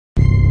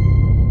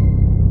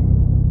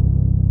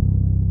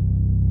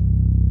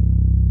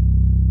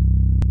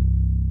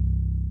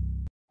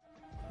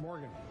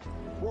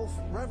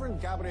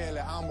Gabriele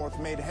Amorth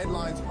made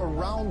headlines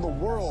around the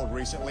world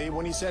recently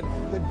when he said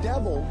the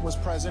devil was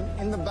present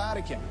in the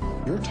Vatican.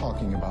 You're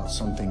talking about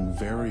something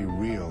very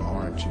real,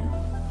 aren't you?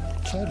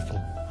 Certo,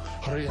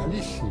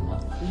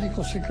 realissima.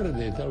 Dico, se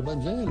credete al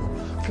Vangelo,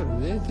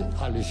 credete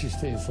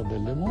all'esistenza del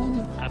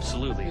demonio.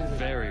 Absolutely,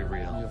 very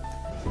real.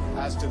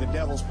 As to the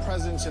devil's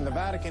presence in the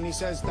Vatican, he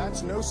says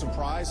that's no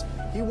surprise.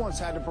 He once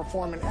had to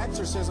perform an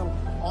exorcism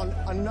on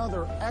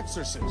another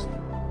exorcist.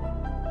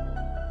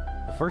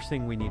 The first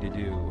thing we need to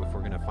do if we're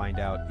going to find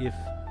out if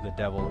the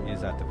devil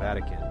is at the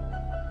Vatican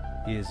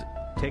is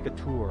take a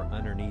tour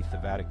underneath the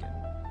Vatican.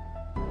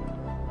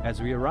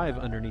 As we arrive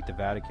underneath the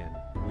Vatican,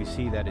 we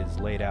see that it is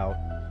laid out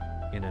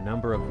in a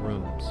number of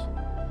rooms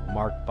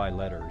marked by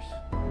letters,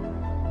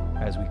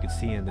 as we could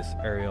see in this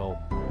aerial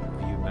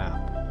view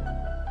map.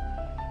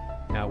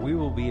 Now we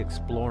will be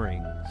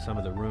exploring some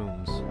of the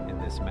rooms in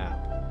this map.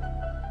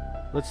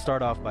 Let's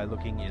start off by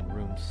looking in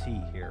room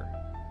C here.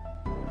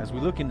 As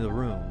we look into the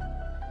room,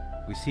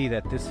 we see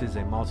that this is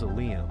a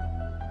mausoleum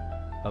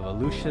of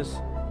Lucius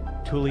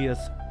Tullius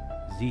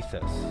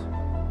Zethus.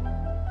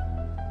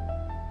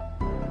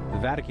 The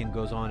Vatican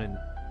goes on and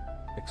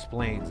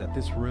explains that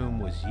this room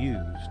was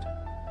used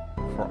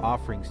for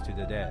offerings to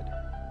the dead.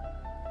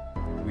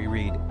 We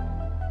read,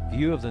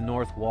 "View of the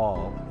north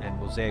wall and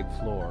mosaic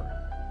floor.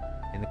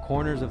 In the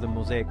corners of the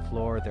mosaic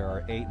floor there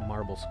are 8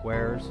 marble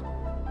squares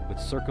with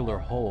circular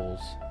holes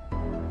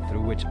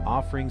through which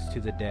offerings to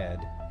the dead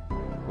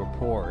were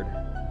poured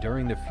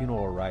during the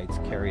funeral rites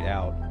carried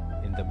out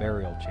in the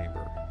burial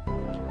chamber."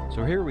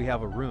 So here we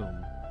have a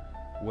room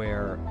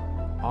where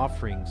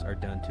offerings are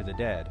done to the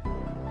dead.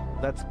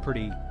 That's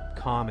pretty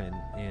common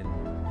in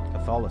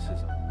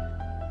Catholicism.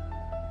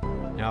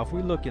 Now if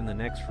we look in the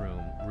next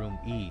room, room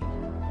E,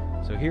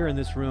 so here in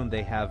this room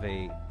they have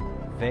a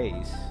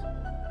vase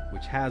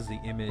which has the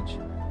image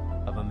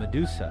of a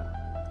Medusa.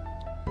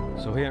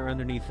 So here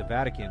underneath the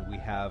Vatican we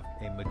have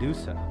a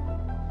Medusa.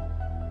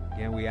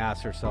 Again, we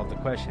ask ourselves the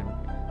question,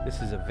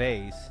 this is a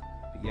vase,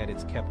 but yet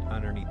it's kept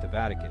underneath the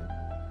Vatican.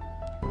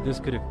 This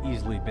could have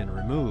easily been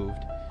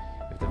removed.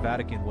 If the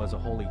Vatican was a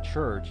holy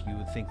church, you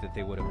would think that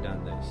they would have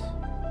done this.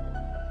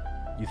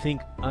 You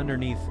think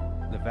underneath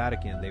the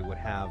Vatican they would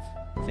have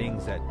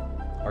things that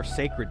are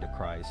sacred to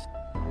Christ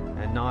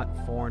and not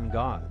foreign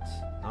gods,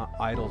 not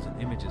idols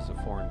and images of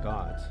foreign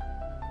gods.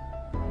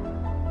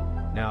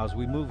 Now as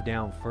we move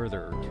down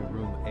further to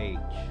room H,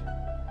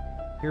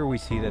 here we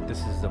see that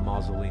this is the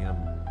mausoleum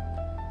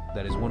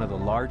that is one of the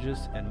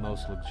largest and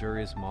most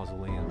luxurious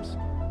mausoleums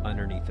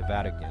underneath the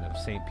Vatican of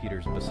St.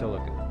 Peter's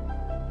Basilica.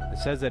 It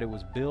says that it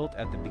was built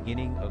at the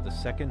beginning of the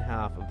second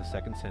half of the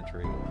 2nd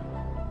century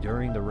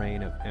during the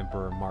reign of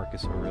Emperor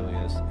Marcus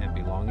Aurelius and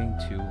belonging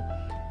to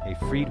a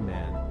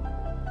freedman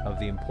of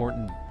the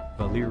important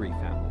Valeri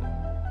family.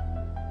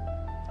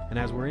 And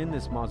as we're in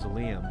this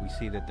mausoleum, we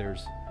see that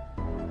there's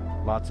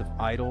lots of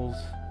idols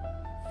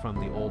from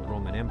the old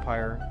Roman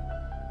Empire.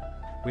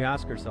 We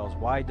ask ourselves,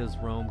 why does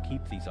Rome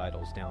keep these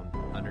idols down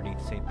underneath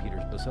St.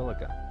 Peter's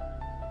Basilica?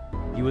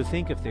 You would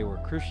think if they were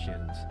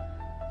Christians,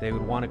 they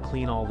would want to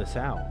clean all this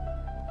out.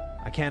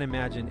 I can't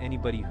imagine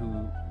anybody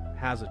who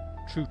has a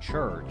true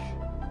church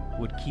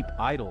would keep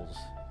idols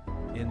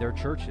in their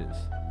churches,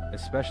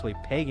 especially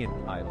pagan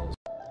idols.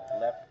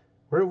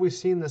 Where have we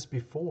seen this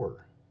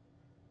before?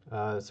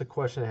 It's a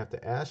question I have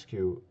to ask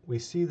you. We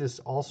see this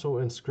also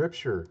in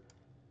Scripture,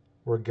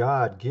 where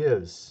God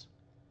gives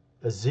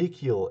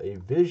Ezekiel a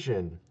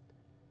vision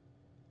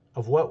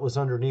of what was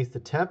underneath the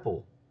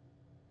temple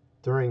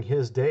during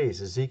his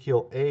days.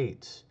 Ezekiel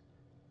 8,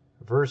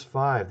 verse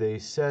 5, "They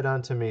said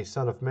unto me,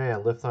 Son of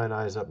man, lift thine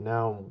eyes up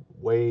now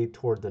way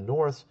toward the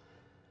north.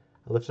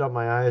 I lifted up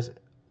my eyes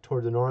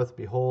toward the north.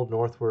 Behold,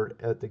 northward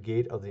at the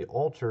gate of the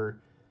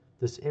altar,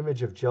 this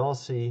image of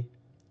jealousy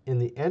in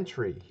the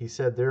entry. He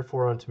said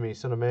therefore unto me,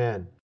 Son of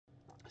man,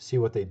 see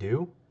what they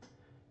do,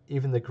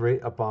 even the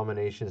great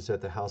abominations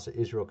that the house of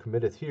Israel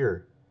committeth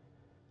here.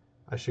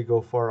 I should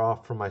go far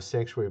off from my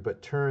sanctuary,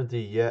 but turn thee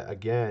yet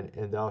again,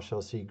 and thou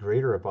shalt see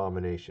greater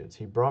abominations.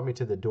 He brought me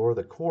to the door of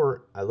the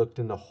court. I looked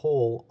in the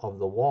hole of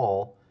the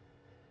wall.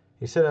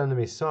 He said unto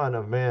me, Son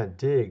of man,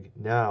 dig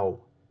now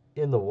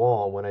in the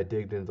wall. When I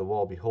digged into the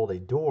wall, behold, a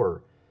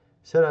door.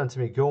 He said unto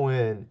me, Go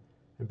in,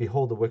 and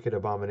behold the wicked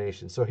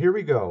abomination." So here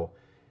we go.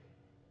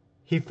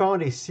 He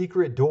found a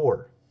secret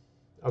door,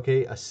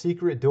 okay, a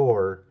secret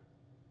door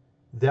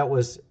that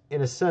was,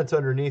 in a sense,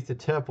 underneath the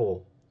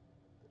temple,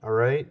 all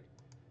right?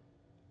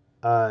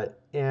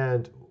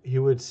 And he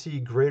would see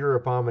greater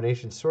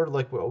abominations, sort of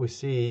like what we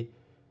see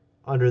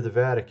under the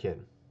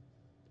Vatican.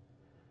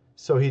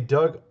 So he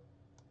dug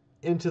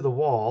into the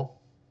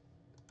wall,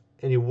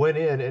 and he went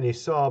in, and he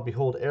saw,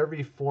 behold,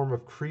 every form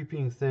of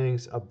creeping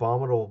things,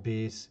 abominable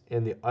beasts,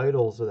 and the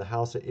idols of the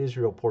house of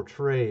Israel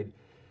portrayed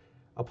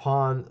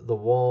upon the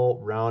wall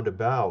round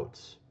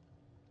about.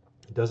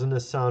 Doesn't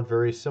this sound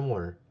very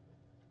similar?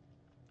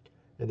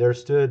 And there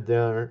stood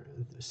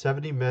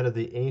 70 men of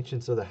the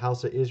ancients of the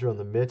house of Israel. In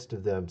the midst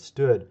of them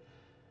stood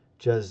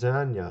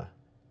Jezaniah,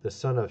 the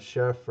son of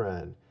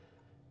Shaphan,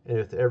 And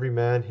with every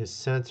man his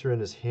censer in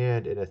his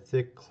hand, and a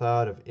thick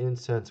cloud of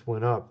incense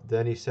went up.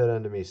 Then he said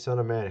unto me, Son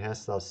of man,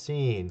 hast thou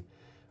seen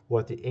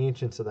what the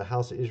ancients of the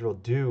house of Israel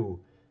do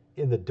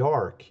in the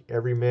dark,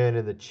 every man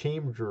in the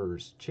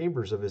chambers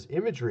of his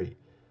imagery?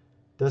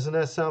 Doesn't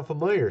that sound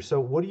familiar? So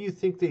what do you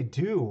think they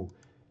do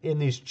in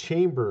these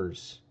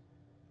chambers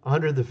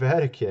under the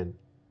Vatican?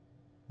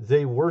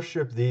 They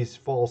worship these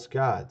false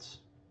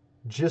gods,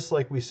 just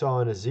like we saw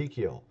in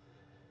Ezekiel.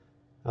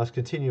 Let's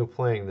continue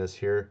playing this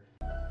here.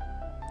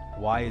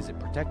 Why is it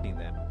protecting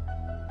them?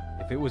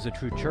 If it was a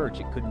true church,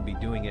 it couldn't be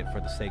doing it for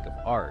the sake of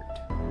art,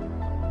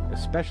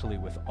 especially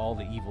with all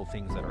the evil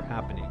things that are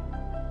happening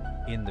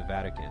in the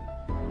Vatican.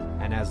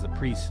 And as the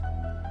priest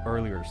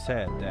earlier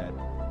said, that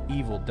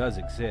evil does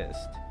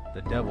exist,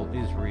 the devil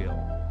is real,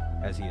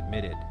 as he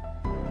admitted.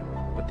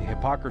 But the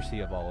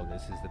hypocrisy of all of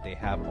this is that they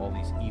have all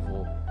these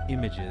evil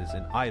images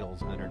and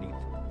idols underneath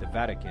the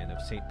Vatican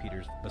of St.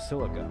 Peter's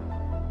Basilica.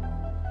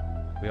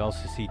 We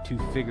also see two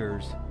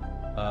figures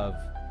of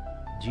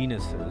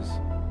Genuses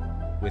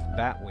with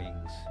bat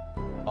wings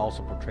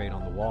also portrayed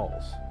on the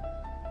walls.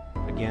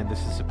 Again,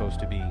 this is supposed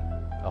to be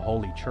a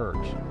holy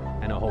church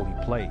and a holy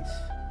place.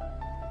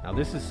 Now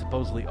this is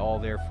supposedly all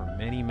there for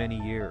many, many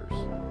years.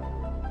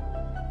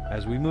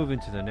 As we move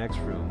into the next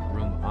room,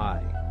 room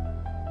I,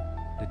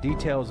 the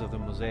details of the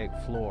mosaic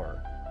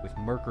floor with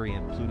Mercury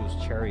and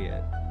Pluto's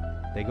chariot,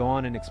 they go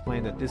on and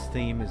explain that this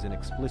theme is an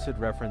explicit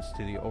reference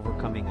to the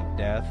overcoming of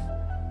death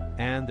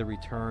and the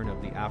return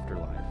of the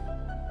afterlife.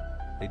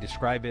 They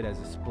describe it as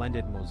a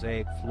splendid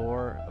mosaic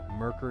floor of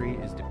Mercury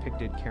is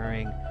depicted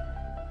carrying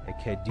a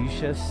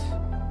caduceus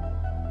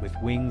with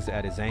wings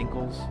at his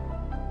ankles,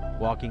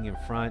 walking in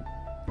front,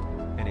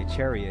 and a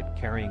chariot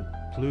carrying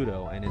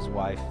Pluto and his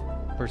wife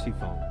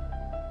Persephone.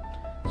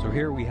 So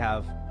here we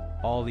have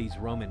all these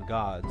Roman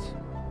gods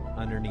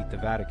underneath the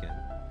Vatican,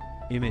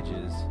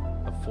 images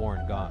of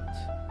foreign gods.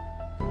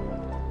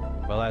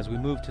 Well, as we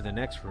move to the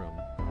next room,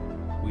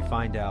 we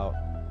find out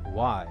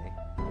why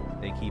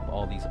they keep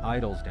all these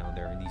idols down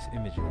there in these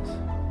images.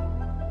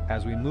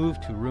 As we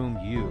move to room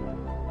U,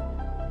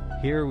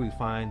 here we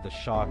find the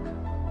shock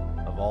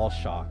of all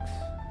shocks.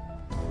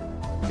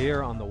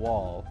 Here on the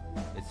wall,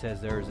 it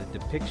says there is a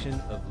depiction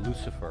of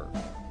Lucifer,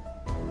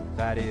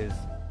 that is,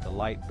 the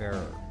light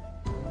bearer,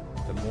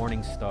 the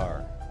morning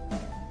star.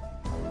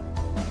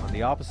 On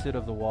the opposite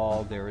of the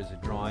wall, there is a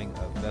drawing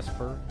of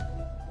Vesper,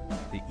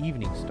 the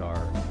evening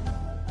star,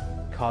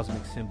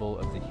 cosmic symbol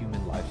of the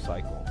human life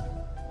cycle.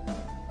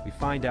 We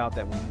find out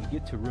that when we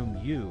get to room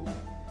U,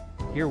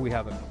 here we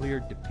have a clear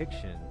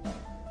depiction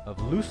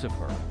of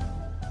Lucifer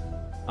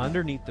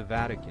underneath the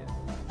Vatican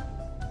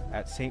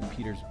at St.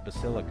 Peter's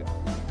Basilica.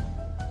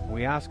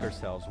 We ask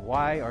ourselves,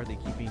 why are they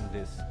keeping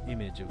this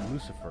image of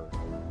Lucifer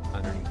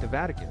underneath the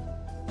Vatican?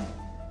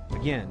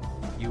 Again,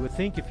 you would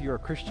think if you're a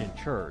Christian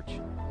church,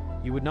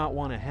 you would not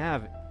want to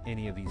have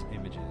any of these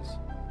images.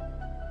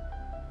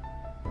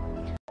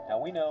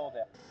 Now we know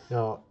that.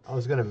 Now, I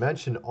was going to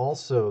mention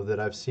also that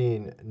I've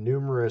seen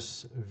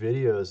numerous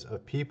videos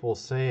of people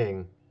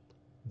saying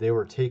they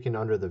were taken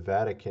under the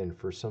Vatican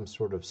for some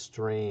sort of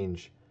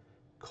strange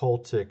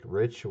cultic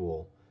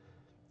ritual.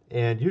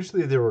 And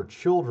usually there were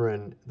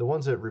children, the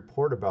ones that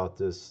report about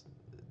this,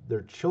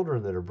 they're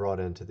children that are brought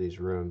into these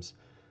rooms.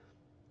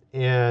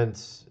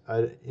 And,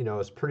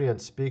 it's pretty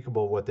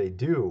unspeakable what they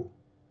do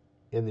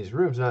in these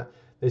rooms. Now,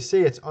 they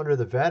say it's under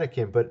the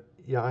Vatican, but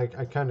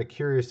I'm kind of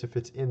curious if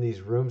it's in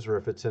these rooms or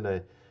if it's in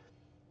a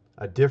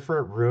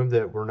different room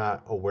that we're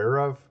not aware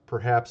of.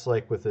 Perhaps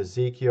like with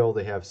Ezekiel,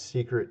 they have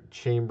secret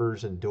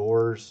chambers and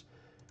doors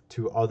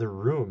to other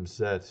rooms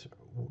that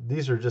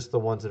these are just the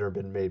ones that have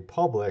been made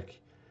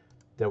public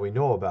that we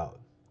know about.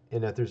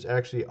 And that there's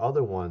actually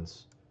other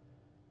ones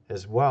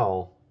as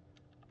well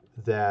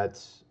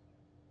that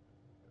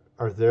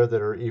are there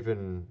that are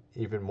even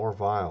more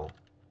vile,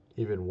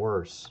 even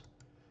worse.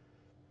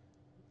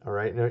 All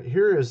right, now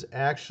here is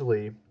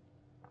actually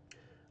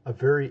a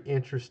very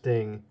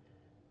interesting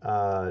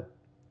a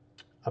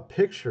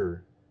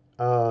picture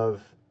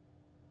of,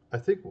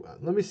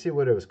 let me see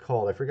what it was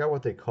called. I forgot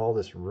what they call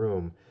this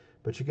room,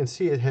 but you can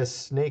see it has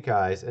snake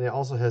eyes, and it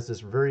also has this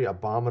very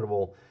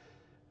abominable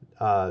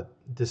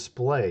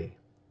display,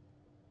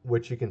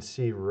 which you can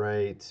see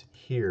right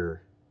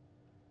here.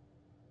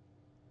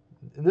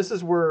 And this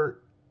is where,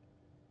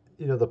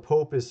 the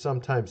Pope is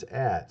sometimes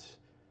at.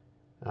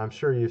 I'm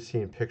sure you've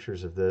seen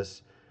pictures of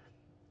this.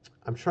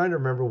 I'm trying to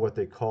remember what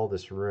they call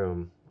this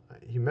room.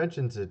 He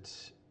mentions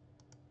it,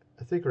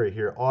 I think right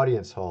here,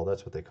 audience hall.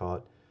 That's what they call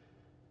it.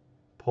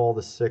 Paul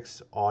VI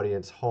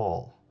Audience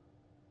Hall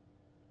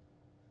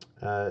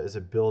is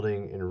a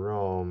building in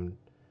Rome.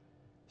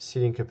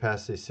 Seating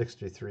capacity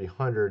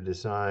 6,300,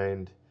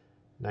 designed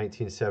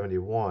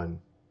 1971.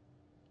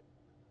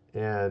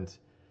 And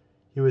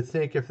you would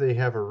think if they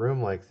have a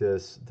room like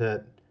this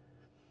that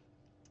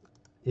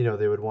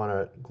they would want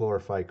to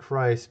glorify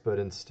Christ, but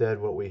instead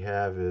what we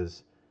have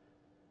is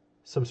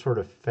some sort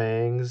of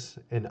fangs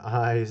and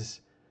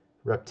eyes,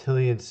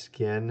 reptilian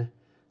skin.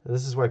 And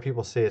this is why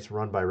people say it's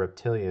run by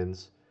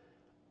reptilians.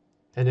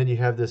 And then you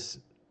have this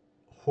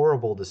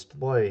horrible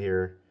display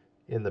here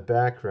in the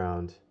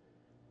background.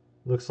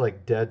 Looks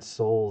like dead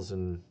souls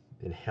in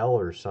hell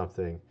or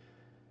something.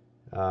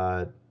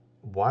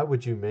 Why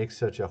would you make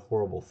such a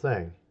horrible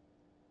thing?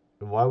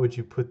 And why would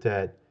you put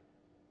that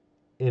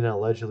in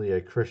allegedly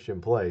a Christian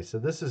place? So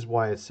this is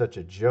why it's such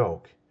a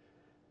joke,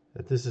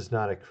 that this is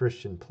not a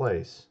Christian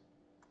place.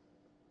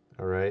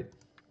 All right?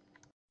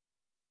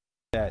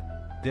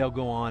 That they'll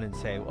go on and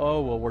say,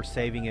 oh, well, we're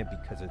saving it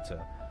because it's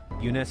a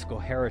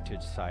UNESCO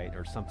heritage site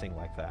or something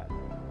like that.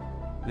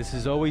 This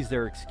is always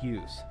their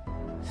excuse,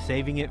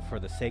 saving it for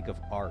the sake of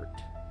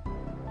art.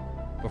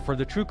 But for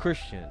the true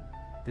Christian,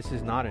 this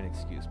is not an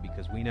excuse,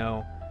 because we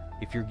know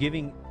if you're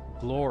giving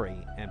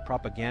glory and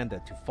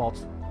propaganda to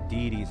false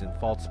deities and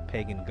false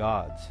pagan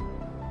gods,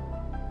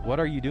 what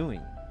are you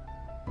doing?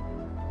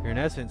 You're in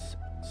essence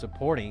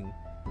supporting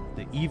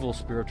the evil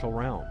spiritual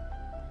realm.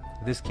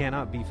 This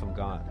cannot be from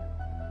God.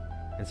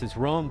 And since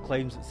Rome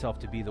claims itself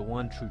to be the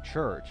one true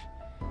church,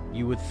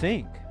 you would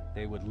think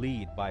they would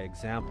lead by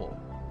example.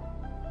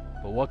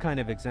 But what kind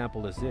of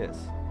example is this?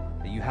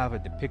 That you have a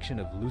depiction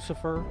of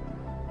Lucifer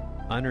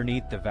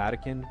underneath the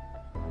Vatican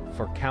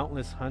for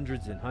countless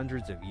hundreds and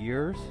hundreds of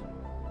years?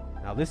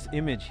 Now this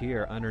image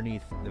here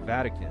underneath the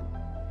Vatican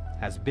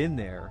has been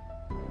there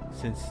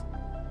since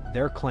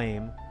their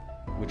claim,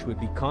 which would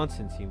be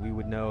Constantine. We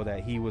would know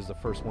that he was the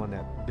first one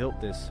that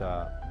built this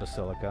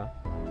basilica.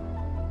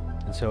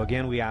 And so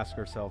again, we ask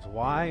ourselves,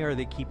 why are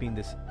they keeping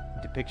this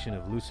depiction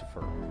of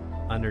Lucifer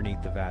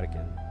underneath the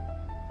Vatican?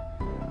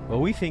 Well,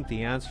 we think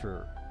the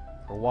answer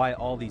for why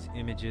all these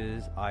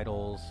images,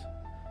 idols,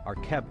 are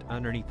kept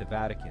underneath the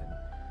Vatican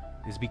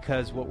is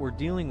because what we're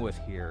dealing with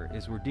here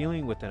is we're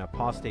dealing with an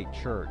apostate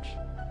church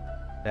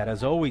that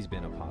has always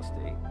been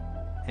apostate,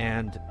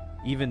 and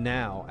even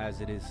now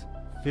as it is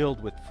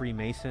filled with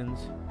Freemasons.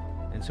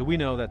 And so we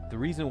know that the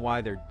reason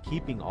why they're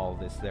keeping all of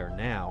this there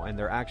now, and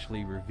they're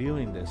actually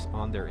revealing this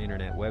on their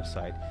internet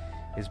website,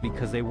 is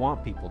because they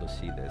want people to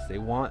see this. They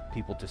want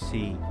people to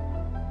see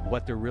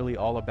what they're really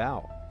all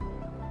about.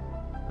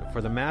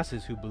 For the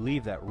masses who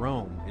believe that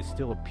Rome is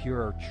still a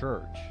pure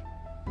church,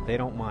 they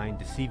don't mind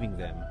deceiving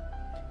them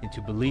into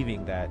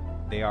believing that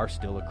they are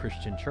still a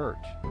Christian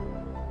church.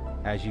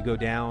 As you go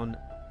down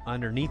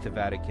underneath the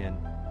Vatican,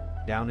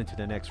 down into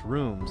the next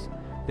rooms,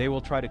 they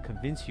will try to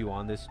convince you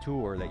on this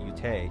tour that you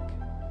take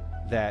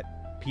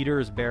that Peter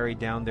is buried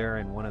down there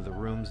in one of the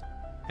rooms,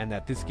 and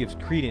that this gives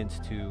credence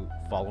to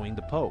following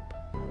the Pope.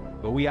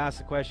 But we ask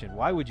the question,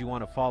 why would you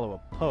want to follow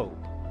a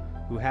Pope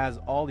who has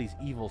all these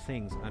evil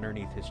things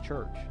underneath his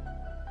church?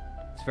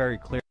 It's very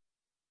clear.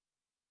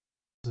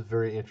 This is a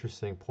very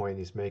interesting point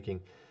he's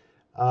making,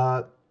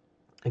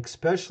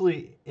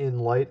 especially in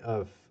light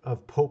of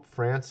Pope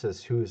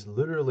Francis, who is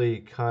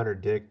literally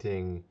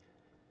contradicting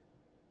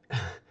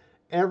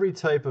every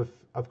type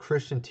of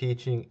Christian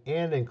teaching,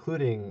 and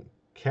including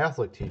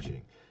Catholic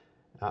teaching.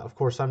 Of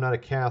course, I'm not a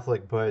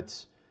Catholic,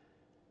 but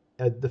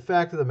the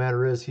fact of the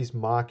matter is he's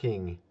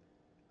mocking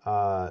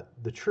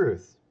the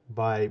truth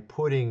by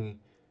putting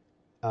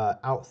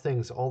out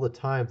things all the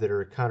time that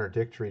are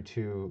contradictory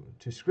to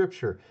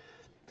Scripture.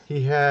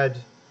 He had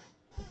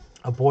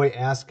a boy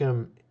ask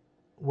him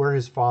where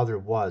his father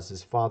was.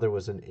 His father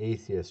was an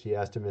atheist. He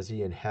asked him, is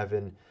he in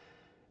heaven?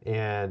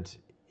 And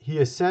he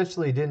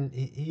essentially didn't,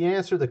 he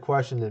answered the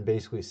question and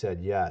basically said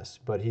yes,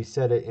 but he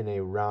said it in a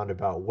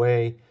roundabout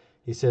way.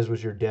 He says,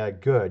 was your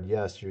dad good?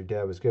 Yes, your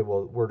dad was good.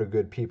 Well, where do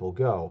good people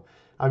go?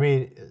 I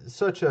mean,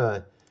 such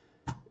a,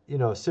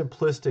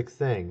 simplistic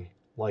thing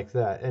like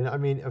that. And I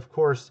mean, of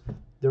course,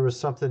 there was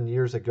something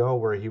years ago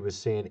where he was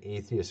saying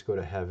atheists go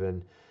to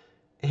heaven.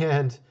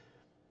 And,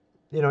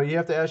 you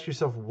have to ask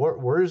yourself,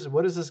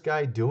 what is this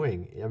guy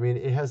doing? I mean,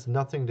 it has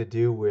nothing to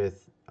do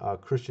with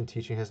Christian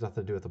teaching. It has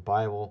nothing to do with the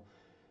Bible.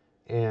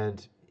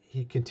 And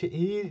he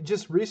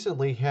just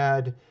recently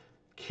had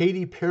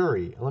Katy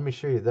Perry. Let me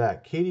show you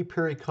that. Katy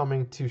Perry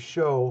coming to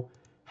show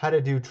how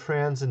to do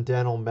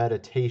transcendental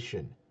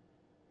meditation.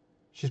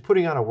 She's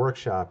putting on a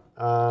workshop.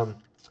 Let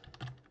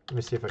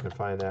me see if I can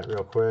find that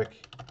real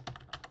quick.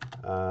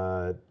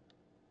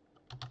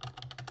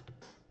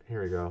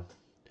 Here we go.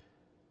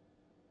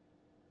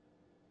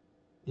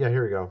 Yeah,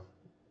 here we go.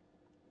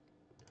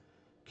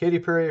 Katy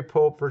Perry,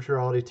 Pope, virtual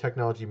reality,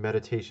 technology,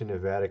 meditation in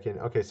Vatican.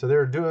 Okay, so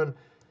they're doing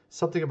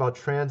something about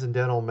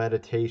transcendental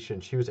meditation.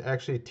 She was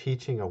actually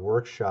teaching a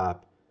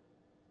workshop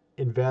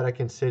in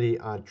Vatican City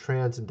on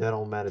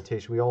transcendental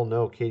meditation. We all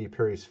know Katy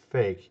Perry's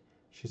fake.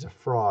 She's a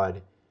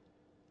fraud.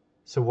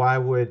 So why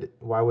would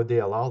they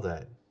allow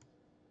that?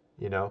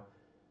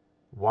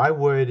 Why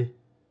would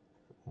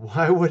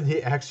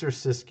the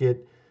exorcist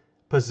get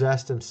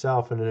possessed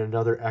himself and then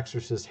another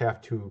exorcist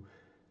have to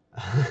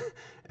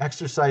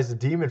exorcise the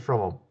demon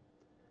from him?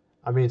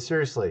 I mean,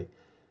 seriously,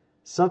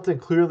 something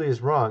clearly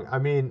is wrong. I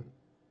mean,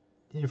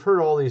 you've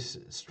heard all these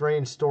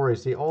strange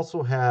stories. They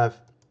also have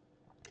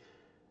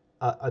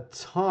a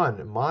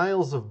ton,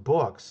 miles of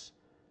books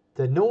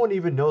that no one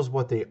even knows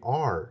what they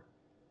are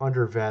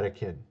under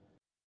Vatican.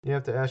 You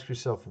have to ask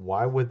yourself,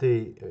 why would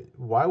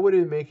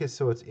it make it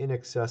so it's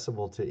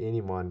inaccessible to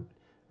anyone,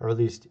 or at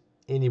least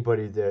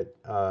anybody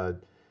that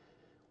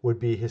would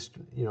be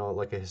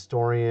like a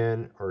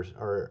historian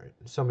or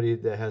somebody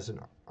that has an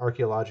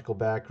archaeological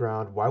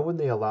background. Why wouldn't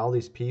they allow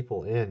these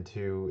people in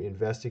to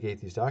investigate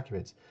these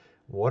documents?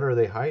 What are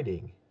they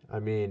hiding? I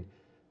mean,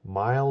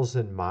 miles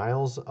and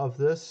miles of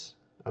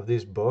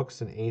these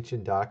books and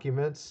ancient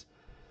documents.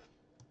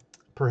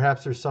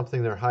 Perhaps there's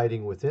something they're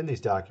hiding within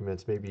these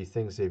documents, maybe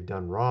things they've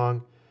done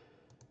wrong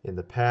in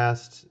the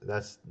past.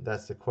 That's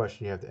the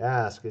question you have to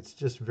ask. It's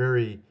just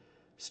very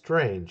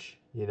strange,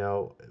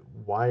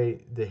 why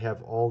they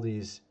have all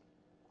these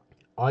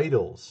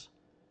idols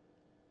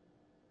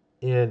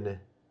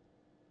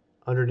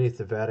underneath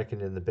the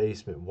Vatican in the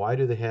basement. Why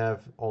do they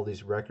have all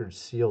these records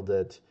sealed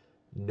that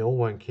no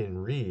one can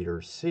read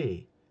or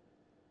see?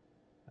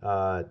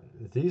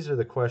 These are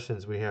the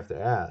questions we have to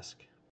ask.